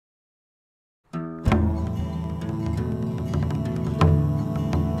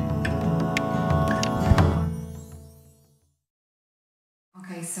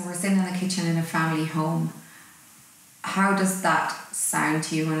so we're sitting in the kitchen in a family home. How does that sound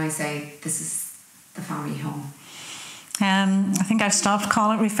to you when I say this is the family home? I think I've stopped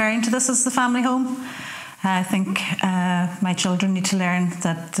referring to this as the family home. I think my children need to learn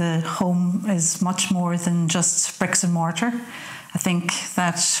that the home is much more than just bricks and mortar. I think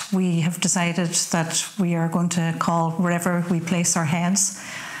that we have decided that we are going to call wherever we place our heads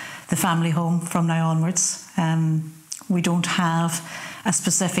the family home from now onwards. We don't have a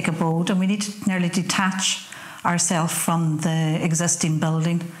specific abode, and we need to nearly detach ourselves from the existing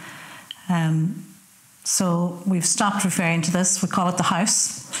building. So we've stopped referring to this. We call it the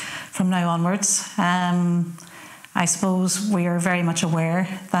house from now onwards. I suppose we are very much aware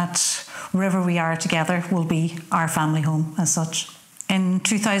that wherever we are together will be our family home as such. In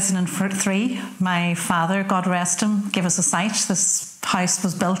 2003, my father, God rest him, gave us a site. This house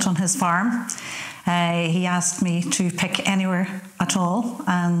was built on his farm. He asked me to pick anywhere at all,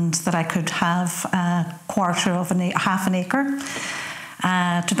 and that I could have half an acre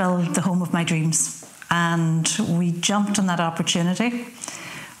to build the home of my dreams. And we jumped on that opportunity.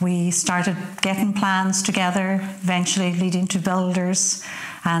 We started getting plans together, eventually leading to builders.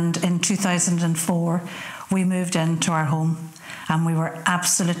 And in 2004, we moved into our home, and we were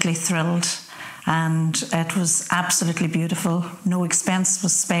absolutely thrilled. And it was absolutely beautiful. No expense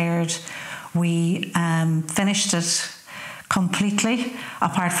was spared. We finished it completely,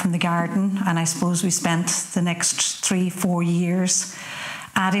 apart from the garden. And I suppose we spent the next 3-4 years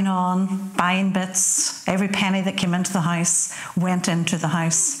adding on, buying bits. Every penny that came into the house went into the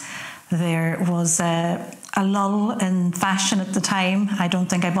house. There was a lull in fashion at the time. I don't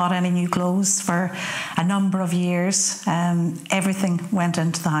think I bought any new clothes for a number of years. Everything went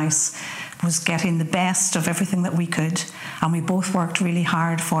into the house. It was getting the best of everything that we could, and we both worked really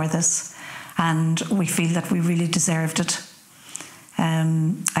hard for this, and we feel that we really deserved it.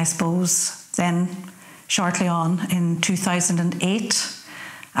 I suppose then, shortly on, in 2008,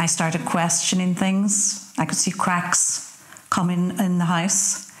 I started questioning things. I could see cracks coming in the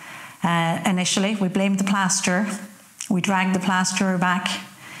house. Initially, we blamed the plasterer. We dragged the plasterer back.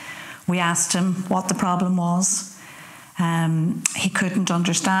 We asked him what the problem was. He couldn't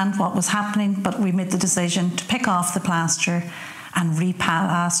understand what was happening, but we made the decision to pick off the plaster and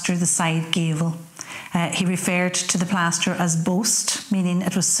replaster the side gable. He referred to the plaster as boast, meaning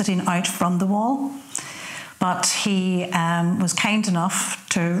it was sitting out from the wall. But he was kind enough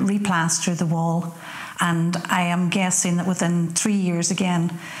to replaster the wall, and I am guessing that within 3 years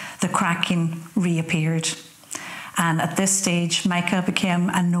again, the cracking reappeared. And at this stage, Mica became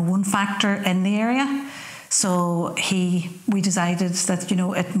a known factor in the area. So we decided that,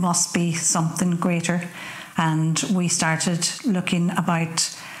 it must be something greater. And we started looking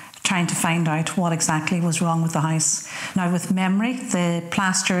about trying to find out what exactly was wrong with the house. Now, with memory, the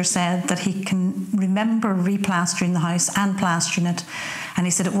plasterer said that he can remember replastering the house and plastering it. And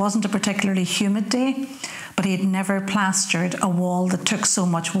he said it wasn't a particularly humid day, but he had never plastered a wall that took so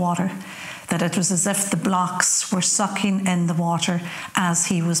much water, that it was as if the blocks were sucking in the water as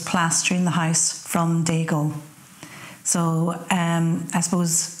he was plastering the house from day go. So I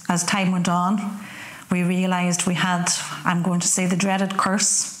suppose as time went on, we realised we had, I'm going to say, the dreaded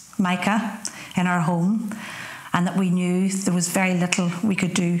curse, Mica, in our home, and that we knew there was very little we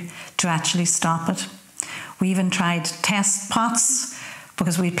could do to actually stop it. We even tried test pots,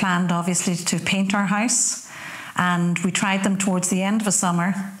 because we planned obviously to paint our house, and we tried them towards the end of a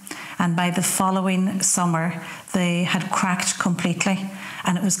summer, and by the following summer they had cracked completely,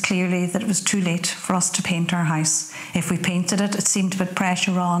 and it was clearly that it was too late for us to paint our house. If we painted it, it seemed to put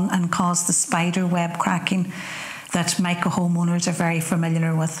pressure on and cause the spider web cracking that Mica homeowners are very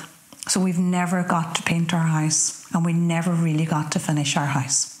familiar with. So we've never got to paint our house, and we never really got to finish our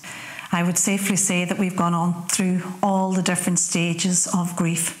house. I would safely say that we've gone on through all the different stages of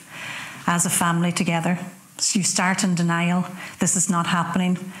grief as a family together. So you start in denial, this is not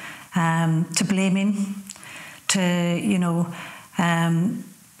happening, to blaming, to,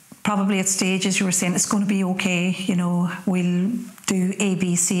 probably at stages you were saying it's going to be okay, we'll do A,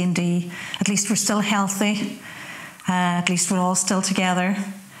 B, C and D. At least we're still healthy. At least we're all still together.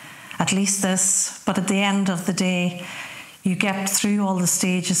 At least this. But at the end of the day, you get through all the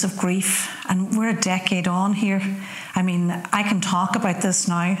stages of grief, and we're a decade on here. I mean, I can talk about this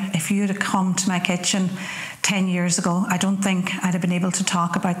now. If you'd have come to my kitchen 10 years ago, I don't think I'd have been able to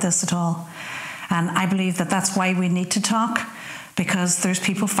talk about this at all. And I believe that that's why we need to talk, because there's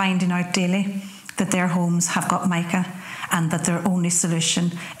people finding out daily that their homes have got Mica and that their only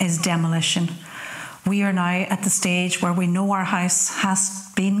solution is demolition. We are now at the stage where we know our house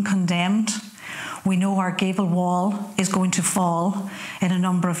has been condemned. We know our gable wall is going to fall in a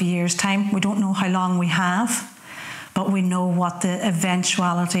number of years' time. We don't know how long we have, but we know what the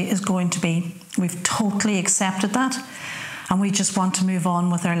eventuality is going to be. We've totally accepted that, and we just want to move on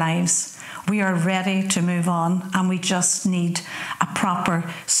with our lives. We are ready to move on, and we just need a proper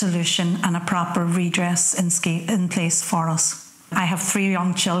solution and a proper redress in place for us. I have 3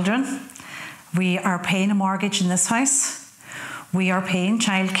 young children. We are paying a mortgage in this house. We are paying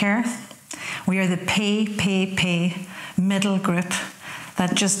childcare. We are the pay middle group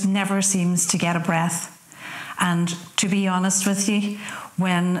that just never seems to get a breath. And to be honest with you,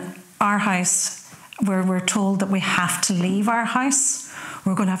 when our house, where we're told that we have to leave our house,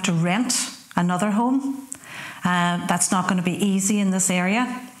 we're going to have to rent another home. That's not going to be easy in this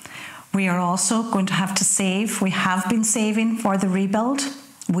area. We are also going to have to save. We have been saving for the rebuild.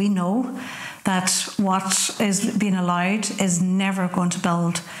 We know that what is being allowed is never going to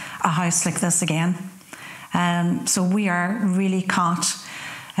build a house like this again. So we are really caught.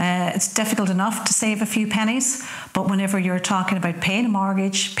 It's difficult enough to save a few pennies, but whenever you're talking about paying a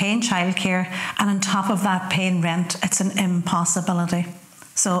mortgage, paying childcare, and on top of that paying rent, it's an impossibility.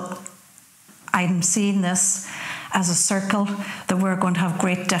 So I'm seeing this as a circle that we're going to have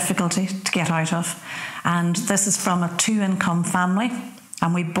great difficulty to get out of. And this is from a 2-income family,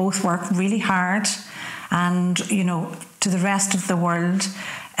 and we both work really hard. And, you know, to the rest of the world,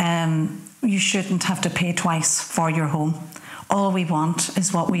 you shouldn't have to pay twice for your home. All we want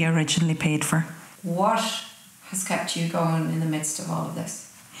is what we originally paid for. What has kept you going in the midst of all of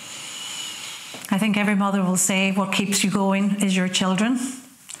this? I think every mother will say what keeps you going is your children.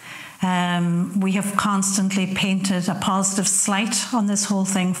 We have constantly painted a positive slight on this whole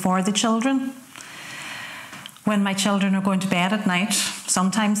thing for the children. When my children are going to bed at night,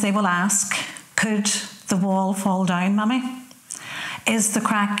 sometimes they will ask, could the wall fall down, Mummy? Is the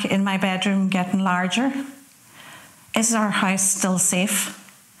crack in my bedroom getting larger? Is our house still safe?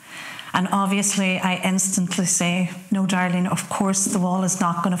 And obviously I instantly say, no, darling, of course the wall is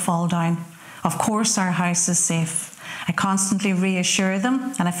not going to fall down. Of course our house is safe. I constantly reassure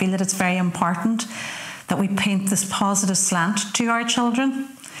them, and I feel that it's very important that we paint this positive slant to our children.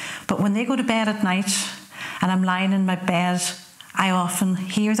 But when they go to bed at night and I'm lying in my bed, I often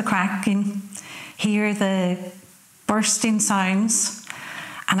hear the cracking, hear the bursting sounds,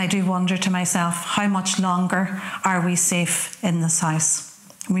 and I do wonder to myself, how much longer are we safe in this house?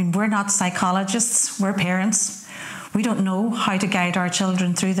 I mean, we're not psychologists, we're parents. We don't know how to guide our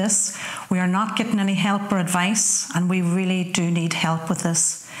children through this. We are not getting any help or advice, and we really do need help with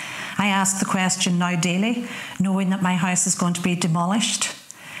this. I ask the question now daily, knowing that my house is going to be demolished.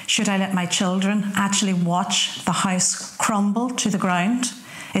 Should I let my children actually watch the house crumble to the ground?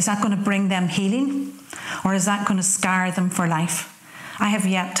 Is that going to bring them healing, or is that going to scar them for life? I have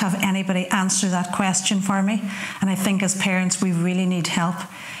yet to have anybody answer that question for me, and I think as parents we really need help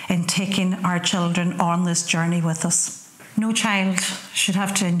in taking our children on this journey with us. No child should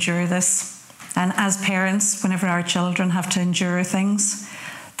have to endure this, and as parents, whenever our children have to endure things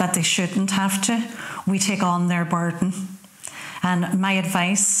that they shouldn't have to, we take on their burden. And my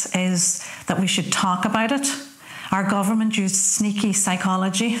advice is that we should talk about it. Our government used sneaky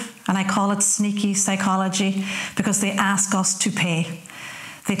psychology, and I call it sneaky psychology because they ask us to pay.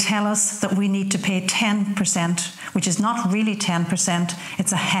 They tell us that we need to pay 10%, which is not really 10%,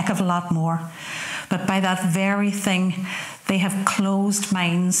 it's a heck of a lot more. But by that very thing, they have closed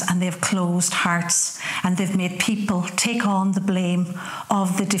minds and they've closed hearts, and they've made people take on the blame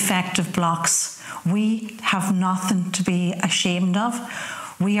of the defective blocks. We have nothing to be ashamed of.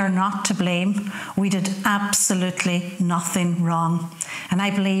 We are not to blame. We did absolutely nothing wrong. And I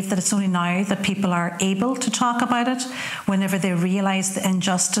believe that it's only now that people are able to talk about it whenever they realise the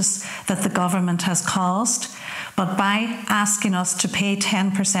injustice that the government has caused. But by asking us to pay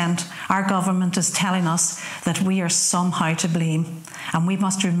 10%, our government is telling us that we are somehow to blame. And we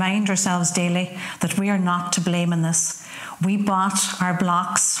must remind ourselves daily that we are not to blame in this. We bought our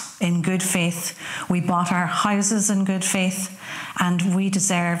blocks in good faith. We bought our houses in good faith, and we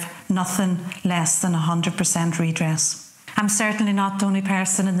deserve nothing less than 100% redress. I'm certainly not the only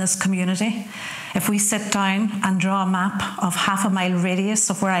person in this community. If we sit down and draw a map of half a mile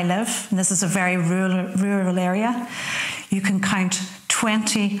radius of where I live, and this is a very rural area, you can count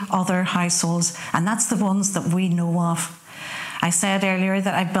 20 other households, and that's the ones that we know of. I said earlier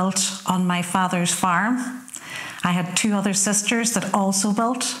that I built on my father's farm. I had 2 other sisters that also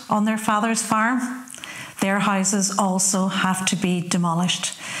built on their father's farm. Their houses also have to be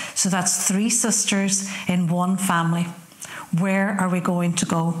demolished. So that's 3 sisters in one family. Where are we going to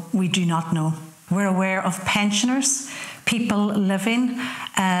go? We do not know. We're aware of pensioners, people living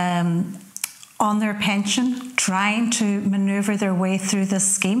on their pension, trying to manoeuvre their way through this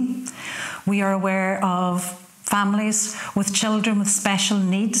scheme. We are aware of families with children with special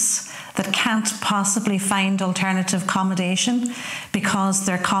needs that can't possibly find alternative accommodation because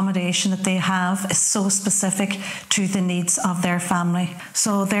their accommodation that they have is so specific to the needs of their family.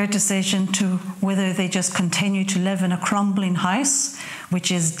 So their decision to whether they just continue to live in a crumbling house,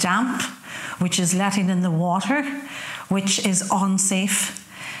 which is damp, which is letting in the water, which is unsafe,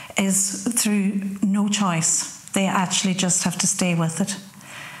 is through no choice. They actually just have to stay with it.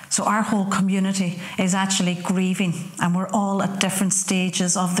 So our whole community is actually grieving, and we're all at different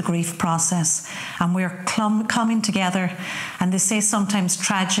stages of the grief process, and we're coming together. And they say sometimes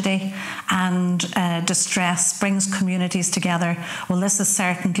tragedy and distress brings communities together. Well, this is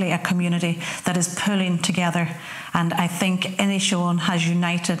certainly a community that is pulling together, and I think Inishowen has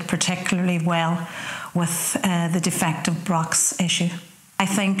united particularly well with the defective Brock's issue. I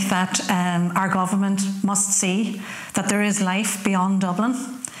think that our government must see that there is life beyond Dublin.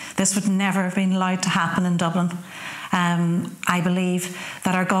 This would never have been allowed to happen in Dublin. I believe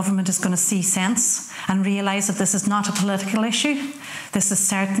that our government is going to see sense and realise that this is not a political issue. This is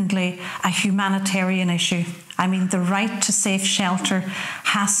certainly a humanitarian issue. I mean, the right to safe shelter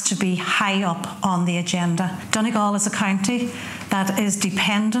has to be high up on the agenda. Donegal is a county that is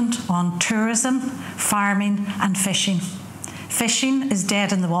dependent on tourism, farming and fishing. Fishing is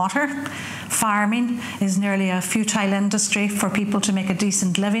dead in the water. Farming is nearly a futile industry for people to make a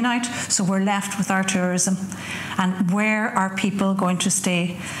decent living out, so we're left with our tourism. And where are people going to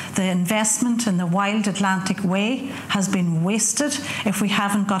stay? The investment in the Wild Atlantic Way has been wasted if we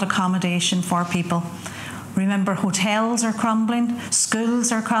haven't got accommodation for people. Remember, hotels are crumbling,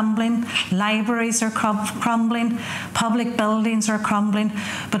 schools are crumbling, libraries are crumbling, public buildings are crumbling,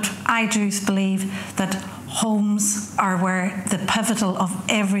 but I do believe that homes are where the pivotal of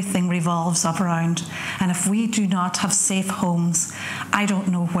everything revolves up around. And if we do not have safe homes, I don't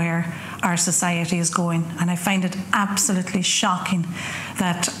know where our society is going. And I find it absolutely shocking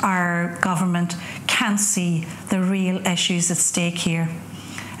that our government can't see the real issues at stake here.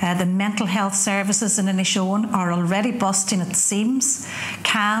 The mental health services in Inishowen are already busting at the seams.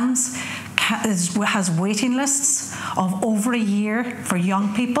 CAMS has waiting lists of over a year for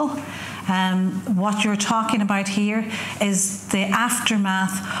young people. What you're talking about here is the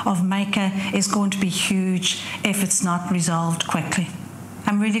aftermath of Mica is going to be huge if it's not resolved quickly.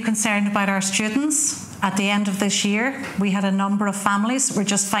 I'm really concerned about our students. At the end of this year, we had a number of families that were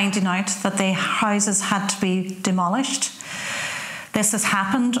just finding out that their houses had to be demolished. This has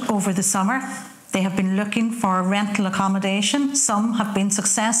happened over the summer. They have been looking for rental accommodation. Some have been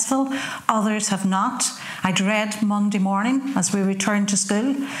successful, others have not. I dread Monday morning as we return to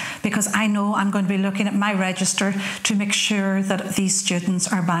school because I know I'm going to be looking at my register to make sure that these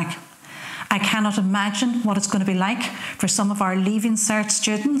students are back. I cannot imagine what it's going to be like for some of our Leaving Cert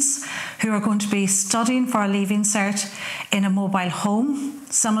students who are going to be studying for a Leaving Cert in a mobile home.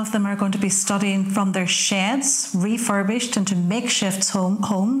 Some of them are going to be studying from their sheds, refurbished into makeshift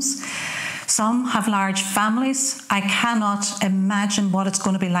homes. Some have large families. I cannot imagine what it's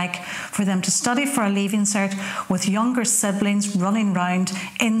going to be like for them to study for a Leaving Cert with younger siblings running around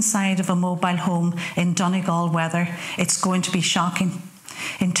inside of a mobile home in Donegal weather. It's going to be shocking.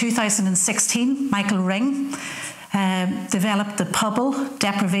 In 2016, Michael Ring developed the Pobble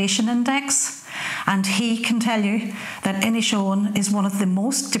Deprivation Index, and he can tell you that Inishowen is one of the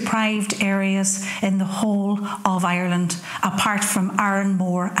most deprived areas in the whole of Ireland, apart from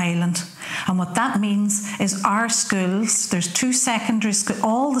Arranmore Island. And what that means is our schools, there's two secondary schools,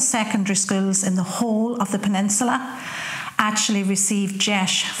 all the secondary schools in the whole of the peninsula actually receive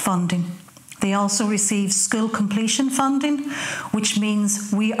GESH funding. They also receive school completion funding, which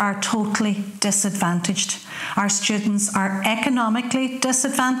means we are totally disadvantaged. Our students are economically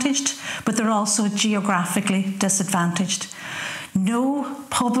disadvantaged, but they're also geographically disadvantaged. No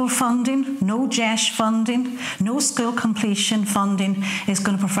Pobble funding, no GESH funding, no school completion funding is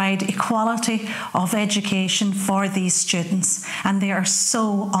going to provide equality of education for these students. And they are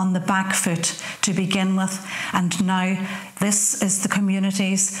so on the back foot to begin with. And now this is the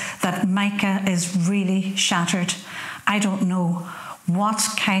communities that Mica is really shattered. I don't know what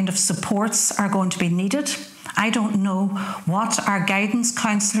kind of supports are going to be needed. I don't know what our guidance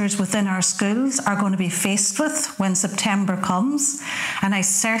counsellors within our schools are going to be faced with when September comes. And I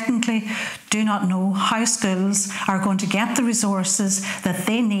certainly do not know how schools are going to get the resources that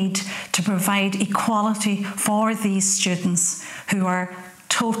they need to provide equality for these students who are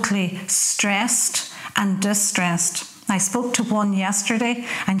totally stressed and distressed. I spoke to one yesterday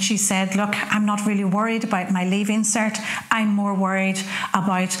and she said, look, I'm not really worried about my leaving cert. I'm more worried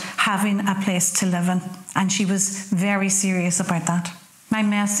about having a place to live in. And she was very serious about that. My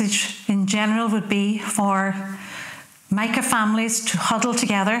message in general would be for Mica families to huddle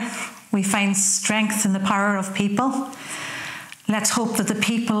together. We find strength in the power of people. Let's hope that the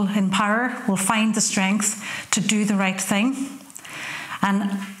people in power will find the strength to do the right thing.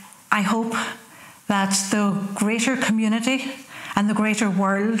 And I hope that the greater community and the greater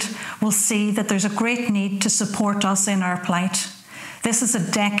world will see that there's a great need to support us in our plight. This is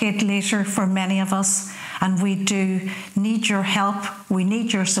a decade later for many of us, and we do need your help, we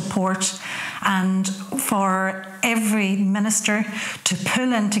need your support, and for every minister to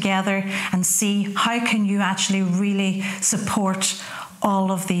pull in together and see how can you actually really support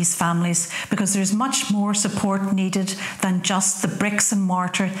all of these families, because there's much more support needed than just the bricks and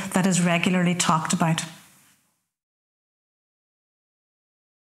mortar that is regularly talked about.